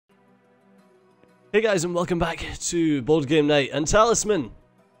Hey guys, and welcome back to Board Game Night and Talisman.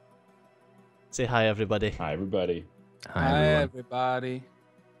 Say hi, everybody. Hi, everybody. Hi, everybody.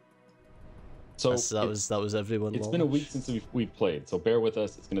 So that was everyone. It's been a week since we've played, so bear with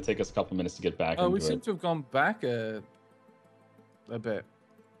us. It's going to take us a couple minutes to get back. Oh, we into seem it. to have gone back a bit.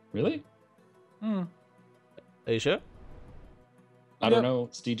 Really? Hmm. Are you sure? I don't know.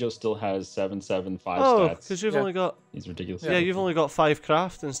 Stejo still has 7/7/5 Oh, stats. because you've only got. He's ridiculous. Yeah, you've only got 5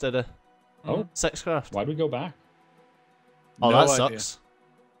 craft instead of 6 craft. Why'd we go back? Oh, No that idea. sucks.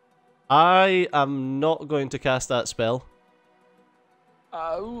 I am not going to cast that spell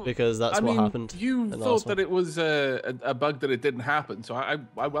because that's what happened. You in the thought last that one. it was a bug that it didn't happen, so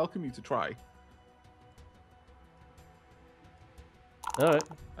I welcome you to try. All right.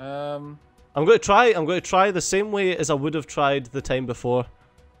 Um, I'm going to try the same way as I would have tried the time before.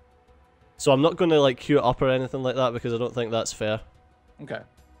 So I'm not going to like queue it up or anything like that because I don't think that's fair. okay.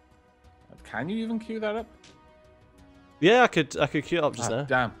 Can you even queue that up? Yeah, I could queue it up just now.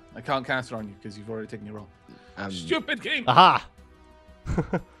 Damn, I can't cast it on you because you've already taken your roll. Stupid game. Aha!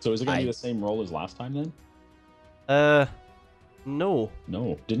 So is it going to be the same roll as last time then? No.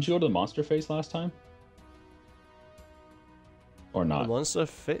 No. Didn't you go to the monster face last time? Or The not? monster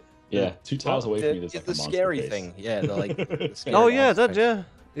fit. Yeah, 2 tiles away from you. There's It's like the a monster scary face. thing. Yeah, the like. The scary Oh yeah, monster that face.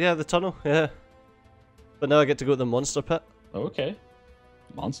 yeah, the tunnel. Yeah. But now I get to go to the monster pit. Oh, okay.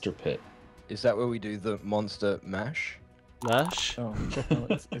 Monster pit. Is that where we do the monster mash? Nash. Oh, no,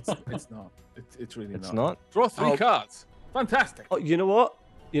 it's not. It's really It's not. not. Draw 3 Oh. cards. Fantastic. Oh, you know what?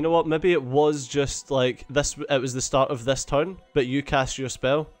 You know what? Maybe it was just like this. It was the start of this turn, but you cast your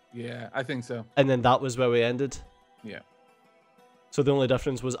spell, Yeah, I think so. and then that was where we ended. Yeah. So the only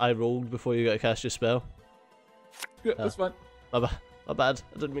difference was I rolled before you got to cast your spell. Good, that's fine. My bad.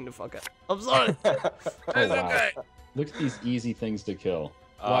 I didn't mean to fuck it. I'm sorry. Oh, It's wow. okay. Look at these easy things to kill.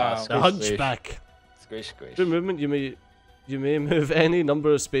 Wow. Squish, The hunchback. Squish, squish. During movement, you may move any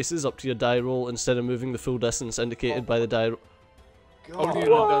number of spaces up to your die roll instead of moving the full distance indicated by the die roll. Only in a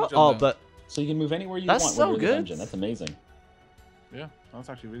dungeon, Oh, though. but So you can move anywhere you That's want so when you're in the good. dungeon. That's amazing. Yeah, that's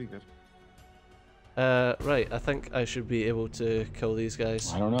actually really good. right. I think I should be able to kill these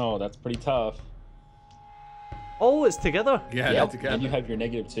guys. I don't know. That's pretty tough. Oh, it's together. Yeah, Yep, together. and you have your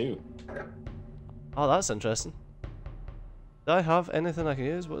 -2. Oh, that's interesting. Do I have anything I can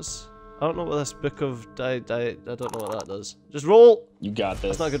use? I don't know what this book of die. I don't know what that does. Just roll. You got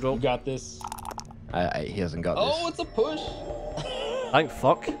this. That's not a good roll. You got this. He hasn't got Oh, this. it's a push. Thank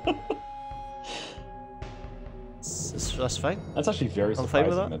fuck. That's fine. That's actually very I'm fine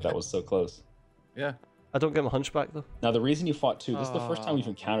with surprising that. that was so close. Yeah. I don't get my hunchback though. Now, the reason you fought 2, this is the first time we've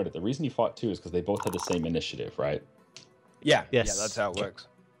encountered it. The reason you fought 2 is because they both had the same initiative, right? Yeah. Yes. Yeah, that's how it works.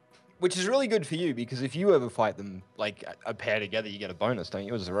 Which is really good for you because if you ever fight them like a pair together, you get a bonus, don't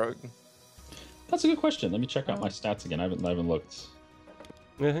you, as a rogue? That's a good question. Let me check out my stats again. I haven't looked.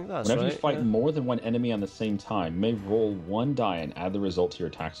 Yeah, I think that's Whenever right. you fight yeah. more than one enemy on the same time, may roll 1 die and add the result to your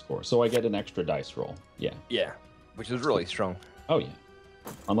attack score. So I get an extra dice roll. Yeah. Yeah. Which is really strong. Oh, yeah.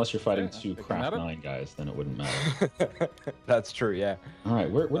 Unless you're fighting Yeah, 2 picking craft that up. 9 guys, then it wouldn't matter. That's true, yeah. All right,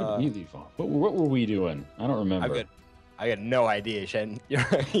 where did we leave off? What were we doing? I don't remember. I got no idea, Shen. You're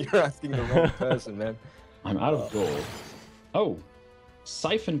asking the wrong person, man. I'm out of gold. Oh,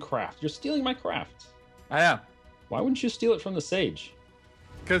 siphon craft. You're stealing my craft. I am. Why wouldn't you steal it from the sage?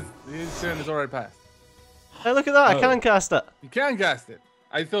 Because his turn is already passed. Hey, look at that! Oh. I can cast it. You can cast it.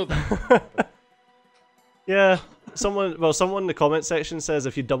 I thought that. Yeah. Someone in the comment section says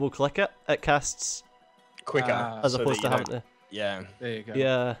if you double click it, it casts Quicker. as so opposed that to you having don't- to. Yeah. There you go.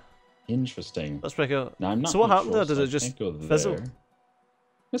 Yeah, Interesting. that's pretty cool. Now, I'm not So what really happened sure, there? Does so it I just can't go fizzle? there.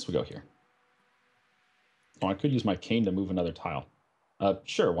 Guess we go here. Oh, I could use my cane to move another tile.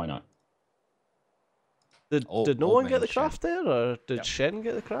 Sure, why not? Did Old- no old one man get the Shen. craft there, or did Yeah. Shen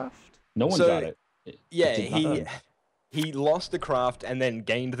get the craft? No one So, got it. It Yeah, did not- he lost the craft and then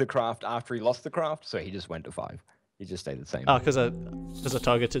gained the craft after he lost the craft, so he just went to 5. He just stayed the same. Ah, because I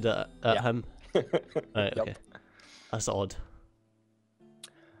targeted it at Yeah. him. Right. Yep. Okay. That's odd.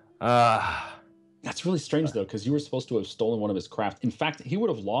 That's really strange, though, because you were supposed to have stolen one of his craft. In fact, he would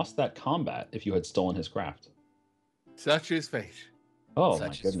have lost that combat if you had stolen his craft. Such is fate. Oh, Such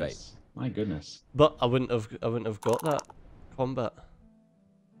my is goodness. My goodness. But I wouldn't have got that combat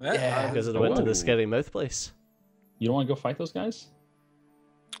Yeah, because I Oh, went to wow. the scary mouth place. You don't want to go fight those guys?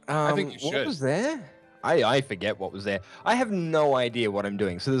 I think you What should. was there? I forget what was there. I have no idea what I'm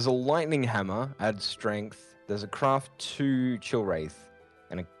doing. So there's a lightning hammer, add strength. There's a craft 2 chill wraith,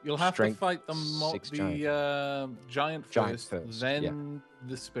 and a You'll have to strength fight the 6 giant Giant first, first, then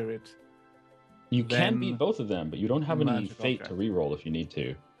the spirit. You can Then beat both of them, but you don't have any magical fate to craft. reroll if you need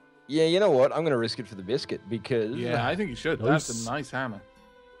to. Yeah, you know what? I'm gonna risk it for the biscuit because Yeah, I think you should. Nice. That's a nice hammer.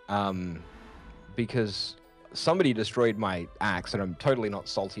 because somebody destroyed my axe, and I'm totally not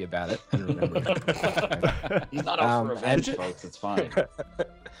salty about it. And remember it. He's not out for revenge, and- folks. It's fine.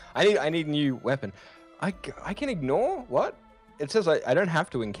 I need a new weapon. I can ignore what? It says I don't have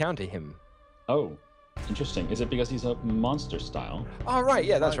to encounter him. Oh, interesting. Is it because he's a monster style? Oh right,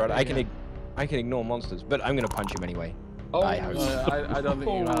 yeah, that's Might right. be, I can ignore monsters, but I'm gonna punch him anyway. Oh, I hope. I don't think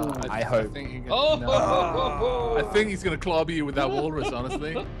you are. I hope. think you can, Oh! no. I think he's gonna clobber you with that walrus,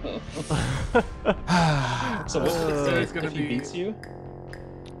 honestly. So what's it say it's gonna if he be- beats you?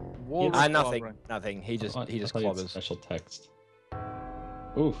 Walrus Nothing. clobbering. Nothing. He just I thought you had clobbers. special text.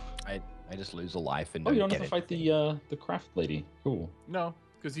 Oof. I just lose a life and Oh, you don't get have to fight anything. the craft lady. Cool. No,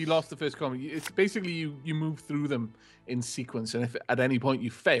 because you lost the first combat. It's basically you move through them in sequence, and if at any point you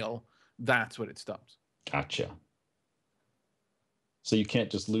fail, that's when it stops. Gotcha. So you can't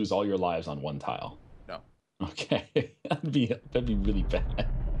just lose all your lives on one tile. No. Okay, that'd be really bad.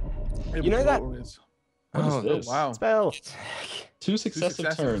 You know that- What is Oh, this? Wow. Spell. Two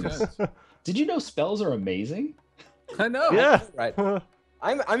successive turns. Did you know spells are amazing? I know. Yeah. Right. Who'd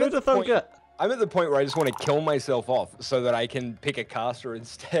I'm at have the thunk point. it? I'm at the point where I just want to kill myself off so that I can pick a caster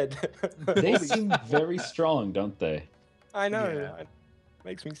instead. They seem very strong, don't they? I know. Yeah. It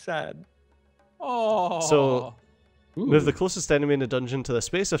makes me sad. Oh. So- Ooh. Move the closest enemy in the dungeon to the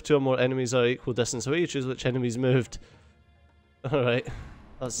space. If two or more enemies are equal distance away, you choose which enemy's moved. Alright.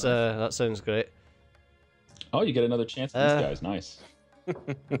 That's that sounds great. Oh, you get another chance at these guys. Nice. yeah,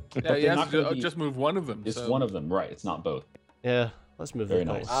 they're you have not to gonna be- just move one of them. It's so- one of them, right? It's not both. Yeah, let's move Very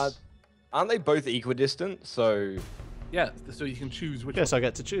the nice. pulse. Aren't they both equidistant? So Yeah, so you can choose which. Guess I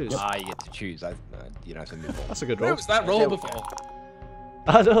get to choose. you get to choose. You don't have to move on. That's a good Where roll. was that roll Yeah. before?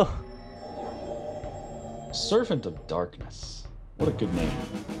 I know. Servant of Darkness. What a good name.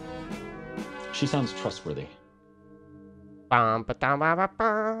 She sounds trustworthy. Bam, ba-dam, ba, ba,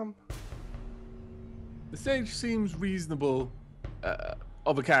 bam. The stage seems reasonable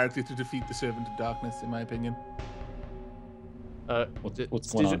of a character to defeat the Servant of Darkness, in my opinion.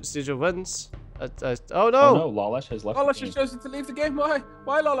 What's going on? Stager wins. Oh no! Oh no, Lawlash has left. Lawlash the has game. chosen to leave the game. Why?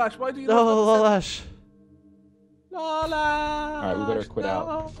 Why, Lawlash? Why do you? No, not Lawlash. Lawlash. All right, we better quit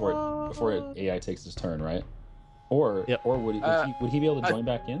out before AI takes his turn, right? Or Yep. or would he be able to join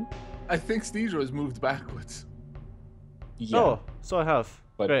back in? I think Steger has moved backwards. Yeah, Oh, so I have.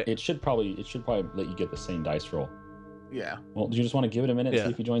 but Great. it should probably let you get the same dice roll. Yeah. Well, do you just want to give it a minute and Yeah.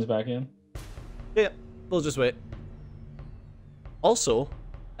 see if he joins back in? Yeah, we'll just wait. Also,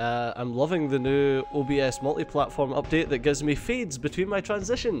 I'm loving the new OBS multi-platform update that gives me fades between my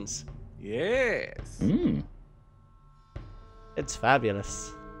transitions. Yes. Hmm. It's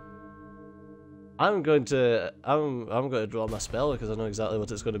fabulous. I'm going to draw my spell because I know exactly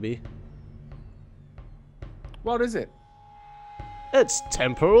what it's going to be. What is it? It's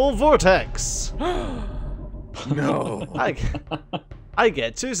Temporal Vortex. No. I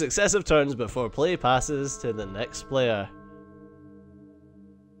get 2 successive turns before play passes to the next player.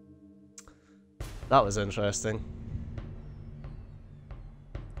 That was interesting.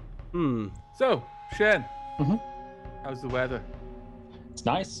 So, Shen. Mhm. How's the weather? It's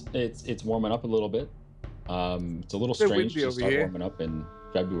nice. It's warming up a little bit. It's a little Bit strange windy to over start here. warming up in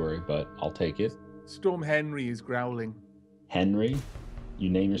February, but I'll take it. Storm Henry is growling. Henry, you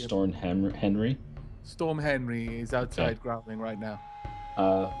name your Yep. storm Henry. Storm Henry is outside growling right now.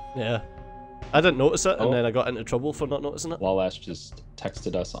 Yeah. I didn't notice it, Oh. and then I got into trouble for not noticing it. Lawlash just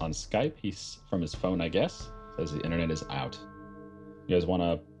texted us on Skype. He's from his phone, I guess. Says the internet is out. You guys want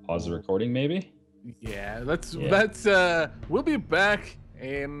to pause the recording, maybe? Yeah, let's Yeah. we'll be back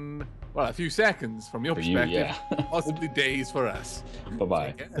in a few seconds from your For you, perspective. yeah. Possibly days for us.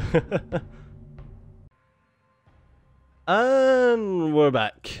 Bye-bye. Take care. And we're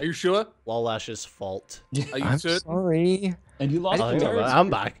back. Are you sure? Lawlash's fault. Are you I'm certain? sorry. And you lost Oh, the yeah, turns. I'm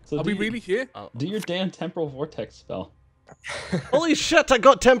back. So Are we really here? do your damn temporal vortex spell. Holy shit, I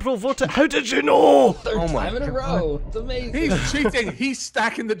got Temporal Vortex. How did you know? Third Oh my time in a God. row. It's amazing. He's cheating. He's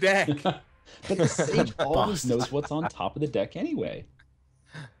stacking the deck. But the sage always Bastard. knows what's on top of the deck anyway.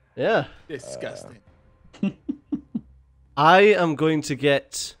 Yeah. Disgusting. I am going to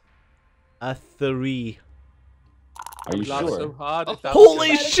get a 3. Are you Laugh sure? so hard. if that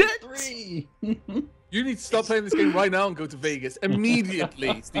Holy was- shit! 3. You need to stop playing this game right now and go to Vegas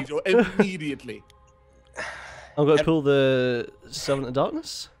immediately, Steve. Immediately. I'm going to pull the Servant of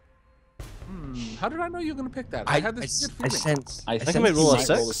Darkness. How did I know you were going to pick that? I had this weird I feeling. sense. I think I might you roll a might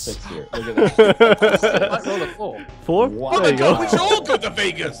 6. here. Look at that. I might roll a 4. 4? Wow. Oh There my you god, go. we should all go to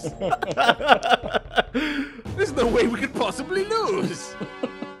Vegas! There's no way we could possibly lose.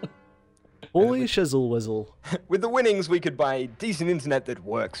 Holy shizzle whizzle. With the winnings, we could buy decent internet that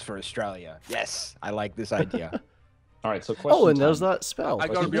works for Australia. Yes, I like this idea. All right, so question Oh, and there's time. that spell. I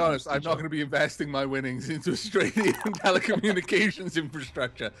gotta be Question honest, I'm not gonna be investing my winnings into Australian telecommunications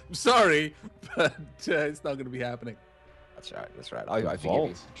infrastructure. I'm sorry, but it's not gonna be happening. That's right. That's right. I forgive you.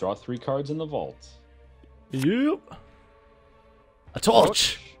 Vault. Draw 3 cards in the vault. Yep. A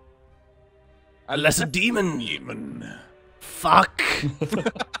torch. Unless a demon. Demon. Fuck.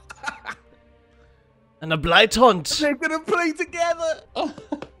 And a blight hunt. They're gonna play together.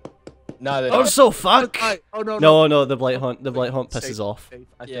 No, they're Also, fuck. Oh no, No, the blight hunt. The blight hunt pisses off. Safe,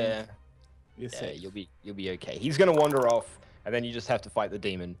 I think. Yeah. You're Yeah, safe. you'll be okay. He's gonna wander off, and then you just have to fight the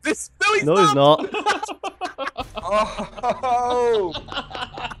demon. No, he's not. Oh!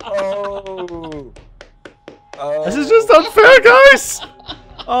 Oh! Oh! This is just unfair, guys.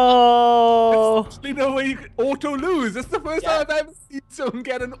 Oh. You know where you can auto lose. That's the first time I've ever seen someone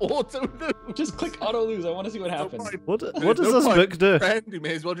get an auto lose. Just click auto lose. I want to see what happens. What There's does no this point. book do? Friend, you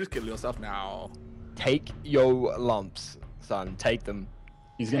may as well just kill yourself now. Take your lumps, son. Take them.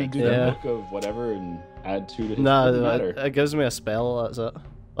 He's gonna do Yeah. the book of whatever and add 2 to his Nah, doesn't matter. it gives me a spell. That's it.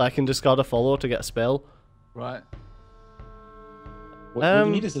 I can discard a follower to get a spell. Right. What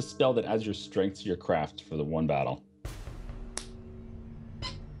you need is a spell that adds your strength to your craft for the 1 battle.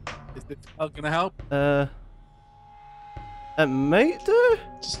 Is this spell gonna help? It might do.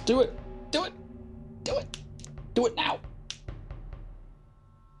 Just do it. Do it. Do it. Do it now.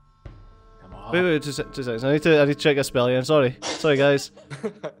 Come on. Wait, 2 seconds. I need to check a spell again. Sorry, guys.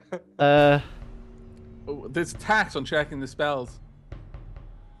 Oh, there's tax on checking the spells.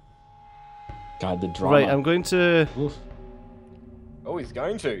 God, the drama. Right, I'm going to. Oof. Oh, he's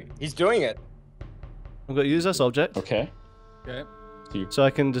going to. He's doing it. I'm going to use this object Okay. Okay. So you so I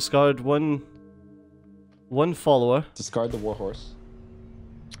can discard one follower. discard the warhorse.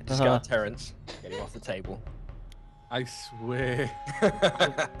 Discard Terrence. Get him off the table. I swear.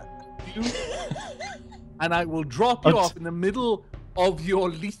 You, and I will drop you off in the middle of your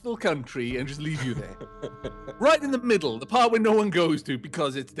lethal country and just leave you there. Right in the middle, the part where no one goes to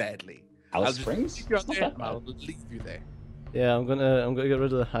because it's deadly. Alice I'll just Springs? keep you out It's not there that and I'll bad. leave you there. Yeah, I'm gonna get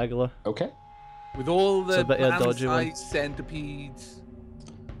rid of the haggler. Okay. With all It's the a bit of a dodgy one. man-sized centipedes.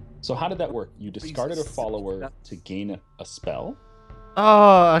 So how did that work? You discarded a Jesus. follower to gain a spell?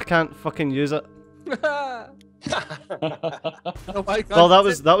 Oh, I can't fucking use it. Oh my God. Well, that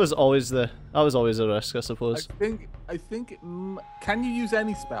was always a risk, I suppose. I think. Can you use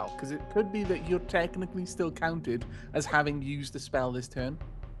any spell? Because it could be that you're technically still counted as having used a spell this turn.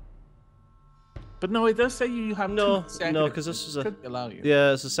 But no, it does say you have No, two consecutive because this turns. is a Could allow you.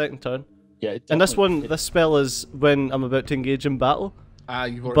 yeah, it's the second turn. Yeah, it And this definitely- this spell is when I'm about to engage in battle.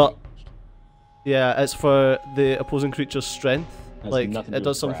 You've already. But yeah, it's for the opposing creature's strength. Has Like nothing to it do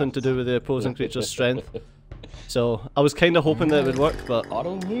does with something to crafts. do with the opposing creature's strength. So I was kind of hoping that it would work, but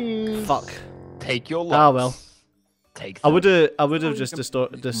Auto lose. fuck. Take your lumps. Ah well. Take I them. would have just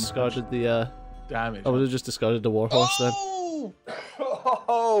discarded the damage. I would have just discarded the warhorse then. Oh!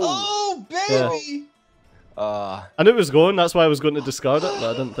 Oh! baby! I knew it was going, that's why I was going to discard it, but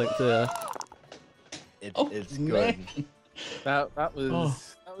I didn't think to. It's good. man. That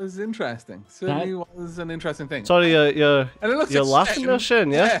was interesting. Certainly was an interesting thing. Sorry, you're And it looks you're laughing there,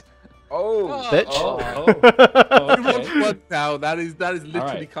 Shane, yeah? Oh! Bitch. Oh, You won now. That is All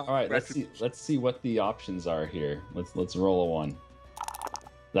literally right, all right. Let's see what the options are here. Let's roll a 1.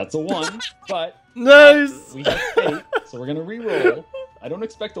 That's a 1, but Nice. we have fate, so we're gonna re-roll. I don't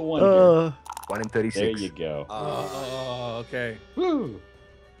expect a 1 here. 1 in There 36. you go. Oh, okay. Woo!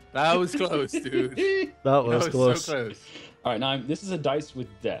 That was close, dude. That was close. So close. All right, now this is a dice with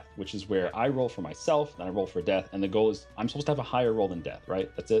death, which is where I roll for myself, then I roll for death, and the goal is I'm supposed to have a higher roll than death, right?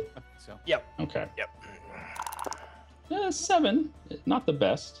 That's it. So, Okay. Yep. 7, not the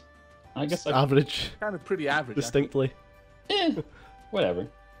best. I guess I. Average, kind of pretty average. distinctly. Whatever.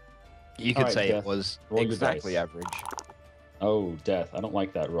 You could Alright, say Death, it was roll your exactly dice. average. Oh, death. I don't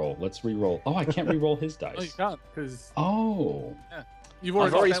like that roll. Let's re-roll. Oh, I can't re-roll his Actually. No, you dice. can't because Oh. you've I've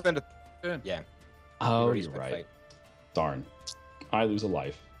already, already spent. spent a turn. yeah. Oh, already you're spent right. fate. Darn. I lose a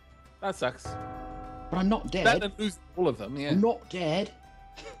life. That sucks. But I'm not Better dead. than lose all of them. Yeah. I'm not dead.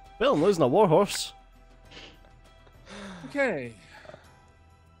 Well, I'm losing a warhorse. Okay.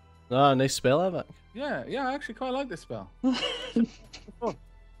 Ah, nice spell, Avac. Yeah. Yeah. I actually quite like this spell.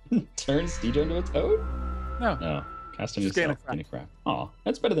 Turns Steed into a toad? No. No. Cast on Just gain a yourself. Gain a craft. Aw,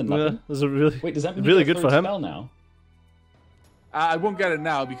 that's better than Yeah, nothing. this is a really, Wait, does that mean really you get good a for third him. spell now? I won't get it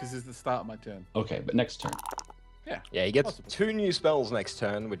now because it's the start of my turn. Okay, but next turn. Yeah, he gets Possible. 2 new spells next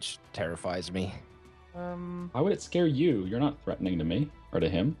turn, which terrifies me. Why would it scare you? You're not threatening to me or to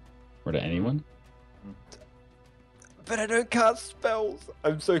him. Or to anyone? But I don't cast spells.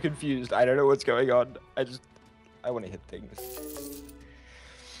 I'm so confused. I don't know what's going on. I want to hit things.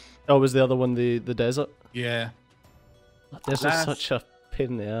 Oh, was the other one the desert? Yeah. Desert's such a pain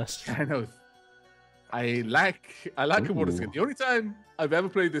in the ass. I know. I like a water skin. The only time I've ever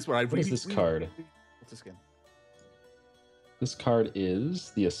played this where I What is this card? What's the skin? This card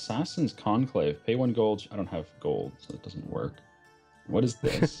is the Assassin's Conclave. Pay 1 gold. I don't have gold, so it doesn't work. What is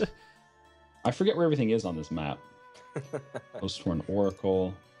this? I forget where everything is on this map. Postworn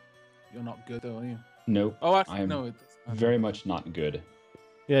Oracle. You're not good, though, are you? Nope. Oh, actually, I'm no. very much not good.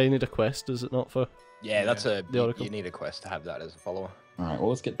 Yeah, you need a quest, is it not, for... Yeah, that's the Oracle. you need a quest to have that as a follower. All right, well,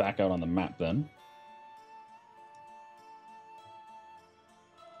 let's get back out on the map then.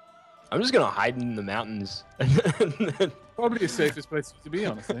 I'm just gonna hide in the mountains. Probably the safest place to be,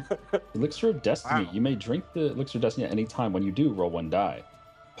 honestly. Elixir of Destiny. Wow. You may drink the Elixir of Destiny at any time. When you do, roll 1 die.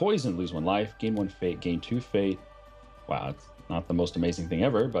 Poison, lose 1 life. Gain 1 fate. Gain 2 fate. Wow, it's not the most amazing thing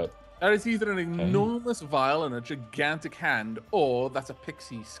ever, but... That is either an enormous vial and a gigantic hand, or that's a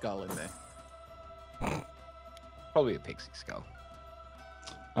pixie skull in there. Probably a pixie skull.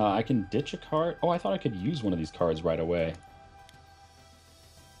 I can ditch a card. Oh, I thought I could use one of these cards right away.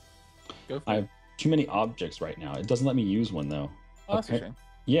 Go for I it. have too many objects right now. It doesn't let me use one, though. Oh, that's a shame.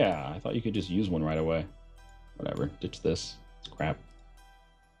 Yeah, I thought you could just use one right away. Whatever. Ditch this. It's crap.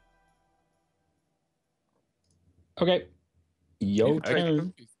 Okay. Yo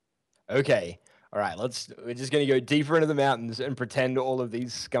turn. Okay. All right. We're just gonna go deeper into the mountains and pretend all of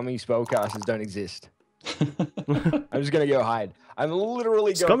these scummy spellcasters don't exist. I'm just gonna go hide. I'm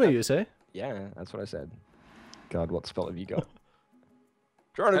literally going. Scummy, you say? Yeah, that's what I said. God, what spell have you got?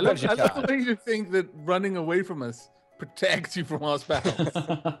 Drawing I a love bunch of the cards. way you think that running away from us protects you from our spells.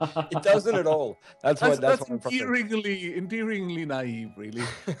 It doesn't at all. That's what I'm endearingly naive, really.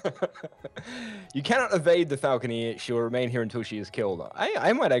 You cannot evade the Falconeer. She will remain here until she is killed.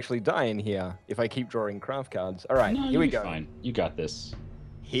 I might actually die in here if I keep drawing craft cards. All right, No, here you'll we be go. Fine. You got this.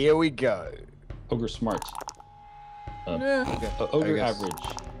 Here we go. Ogre smart. Yeah, okay. Ogre I guess.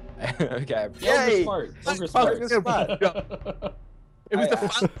 average. Okay. Ogre Yay! smart. Ogre Ogre smart. smart. It was the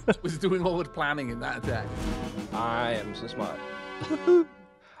fan that was doing all the planning in that attack. I am so smart. All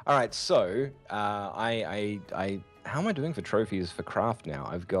right, so how am I doing for trophies for craft now?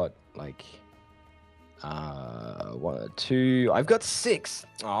 I've got like 1, 2. I've got 6.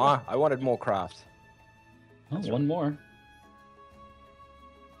 Ah, I wanted more craft. Oh, one more.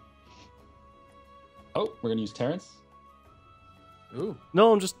 Oh, we're gonna use Terrence. Ooh.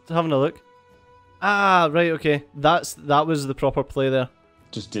 No, I'm just having a look. Ah, right, okay. That was the proper play there.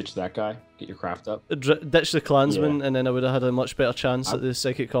 Just ditch that guy. Get your craft up. Ditch the clansman, and then I would have had a much better chance at the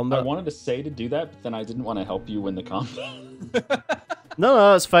psychic combat. I wanted to say to do that, but then I didn't want to help you win the combat.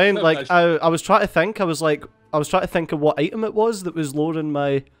 No, that's fine. No, Like I was trying to think. I was trying to think of what item it was that was lowering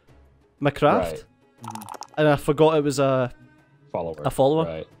my craft, and I forgot it was a follower.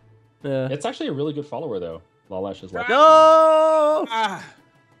 Right. Yeah. It's actually a really good follower though. Lalash is like. No. Ah.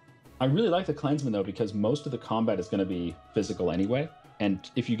 I really like the clansman though because most of the combat is going to be physical anyway,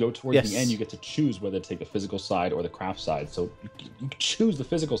 and if you go towards the end, you get to choose whether to take the physical side or the craft side. So you choose the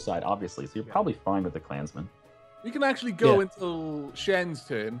physical side, obviously. So you're probably fine with the clansman. We can actually go until Shen's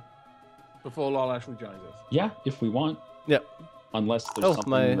turn before Lalash rejoins us. Yeah, if we want. Yep. Unless there's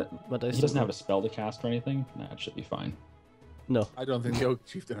something my dice he doesn't have a spell to cast or anything. Nah, it should be fine. No. I don't think the Oak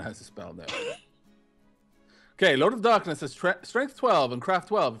Chieftain has a spell now. Okay, Lord of Darkness has Strength 12 and Craft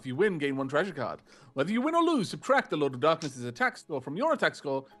 12. If you win, gain 1 treasure card. Whether you win or lose, subtract the Lord of Darkness's attack score from your attack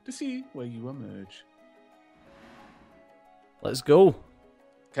score to see where you emerge. Let's go.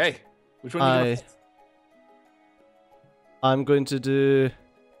 Okay, which one are you going I'm going to do.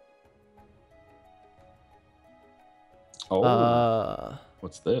 Oh,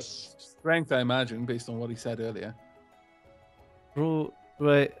 what's this? Strength, I imagine, based on what he said earlier.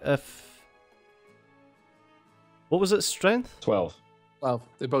 Right, if... What was it, strength? 12. 12.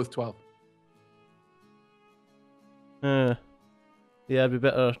 They're both 12. Yeah, I'd be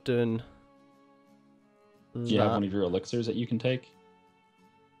better doing Do you have one of your elixirs that you can take?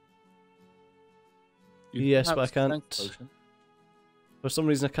 Yes, but I can't. Strength potion. For some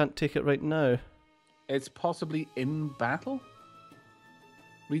reason, I can't take it right now. It's possibly in battle?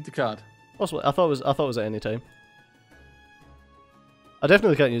 Read the card. Possibly. I thought it was at any time. I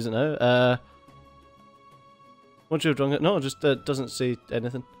definitely can't use it now. Once you've drunk it, no, it just doesn't say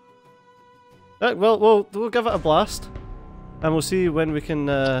anything. Right, well, we'll give it a blast, and we'll see when we can.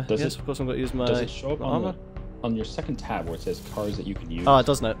 Yes, of course, I'm going to use my. Does it show up armor? on your second tab where it says cards that you can use? Oh, it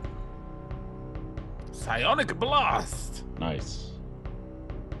does now. Psionic Blast! Nice.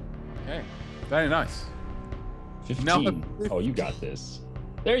 Okay. Very nice. 15. Now- Oh, you got this.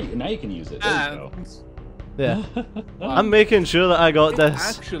 There you. Now you can use it. There you go. And Yeah. I'm making sure that I got it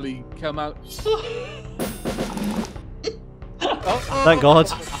this. actually come out. Thank God.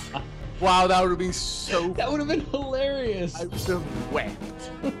 Wow, that would have been so. That would have been hilarious. I would have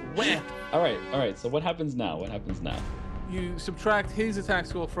wept. Wept. All right. So what happens now? You subtract his attack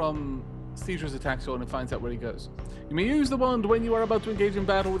score from Caesar's attack score and it finds out where he goes. You may use the wand when you are about to engage in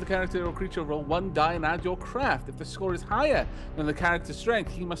battle with a character or creature. Roll 1 die and add your craft. If the score is higher than the character's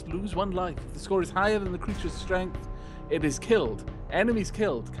strength, he must lose 1 life. If the score is higher than the creature's strength, it is killed. Enemies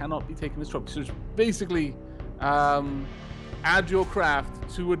killed cannot be taken as trophies. So it's basically add your craft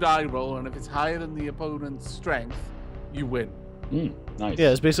to a die roll, and if it's higher than the opponent's strength, you win. Nice.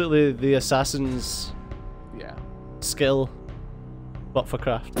 Yeah, it's basically the assassin's Yeah. skill, but for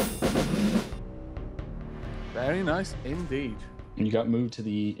craft. Very nice indeed. And you got moved to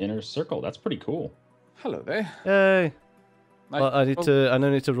the inner circle. That's pretty cool. Hello there. Yay! Nice. But I now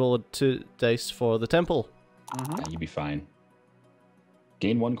need to roll 2 dice for the temple. Yeah, you'd be fine.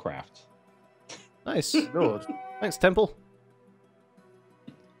 Gain 1 craft. Nice. Lord. Thanks, temple.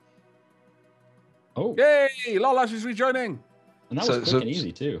 Oh, Yay! Lolash is rejoining. and that was quick and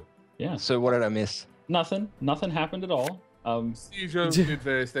easy too. Yeah. So what did I miss? Nothing happened at all. Stejo did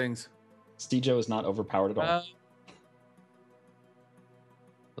various things. Stejo is not overpowered at all.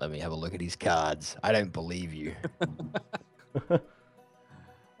 Let me have a look at his cards. I don't believe you.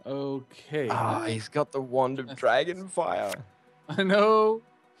 Okay. Ah, he's got the wand of dragonfire. I know.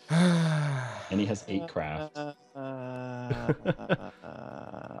 And he has 8 craft.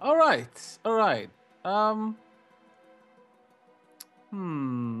 All right.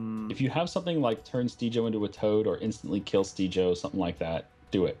 If you have something like turn Stejo into a toad or instantly kill Stejo, something like that,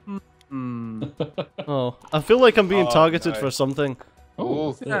 do it. Oh, I feel like I'm being targeted no. for something. Oh,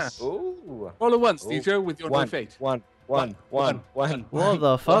 what's yeah. this? Ooh. Roll at once, Stejo, with your no One, fate. one. What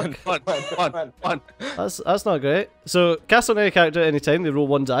the fuck? One. That's not great. So, cast on any character at any time. They roll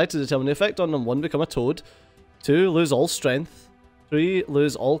 1 die to determine the effect on them. 1, become a toad. 2, lose all strength. 3,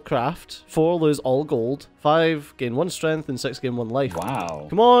 lose all craft. 4, lose all gold. 5, gain 1 strength. And 6, gain 1 life. Wow.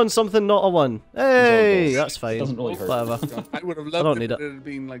 Come on, something not a 1. Hey, gold. that's fine. Doesn't really hurt. Whatever. I would have I don't loved need it if it had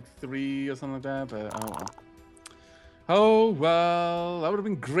been like 3 or something like that, but oh well. Oh well, that would have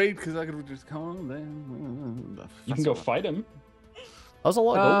been great because I could have just come on then. You can go fight him. That was a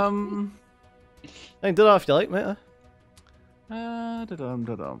lot of gold. Hey, do that if you like, mate.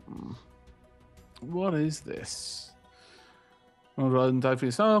 What is this? Roll and die for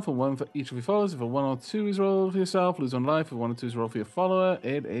yourself, and 1 for each of your followers. If a 1 or 2 is rolled for yourself, lose 1 life. If 1 or 2 is rolled for your follower,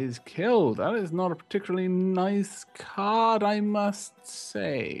 it is killed. That is not a particularly nice card, I must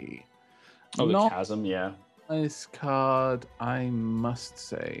say. Oh, the Not chasm, yeah. nice card, I must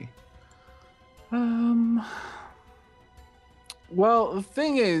say. Well, the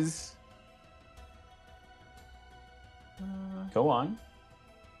thing is, Go on.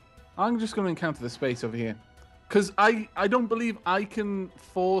 I'm just going to encounter the space over here. Because I don't believe I can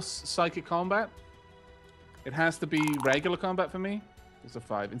force psychic combat. It has to be regular combat for me. It's a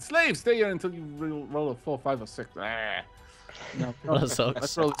 5. Enslave, stay here until you roll a 4, 5, or 6. No, That sucks.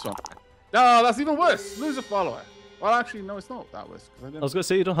 let's roll this one. No, that's even worse. Lose a follower. Well, actually, no, it's not that worse. I was going to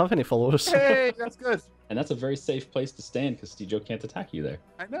say, you don't have any followers. Hey, that's good. And that's a very safe place to stand because Stejo can't attack you there.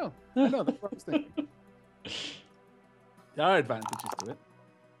 I know. That's what I was thinking. There are advantages to it.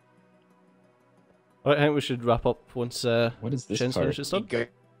 Alright, I think we should wrap up once What is this Shen's card? finishes up.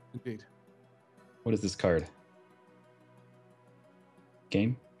 Indeed. What is this card?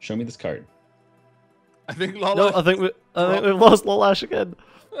 Game, show me this card. I think Lola. No, I think we've lost Lolash again.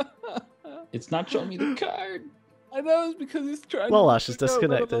 It's not showing me the card. I know it's because it's trying. Lolash is to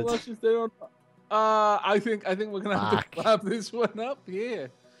figure out whether disconnected. Lolash is there or not. I think we're gonna have Fuck. to clap this one up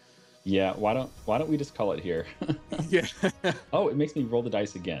here. Yeah, why don't we just call it here? Yeah. Oh, it makes me roll the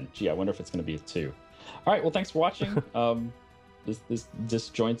dice again. Gee, I wonder if it's going to be a 2. All right, well, thanks for watching this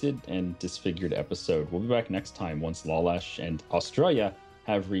disjointed and disfigured episode. We'll be back next time once Lolash and Australia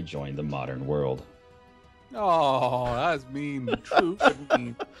have rejoined the modern world. Oh, that's mean. True.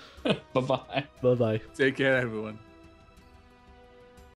 Mean. Bye-bye. Bye bye. Take care, everyone.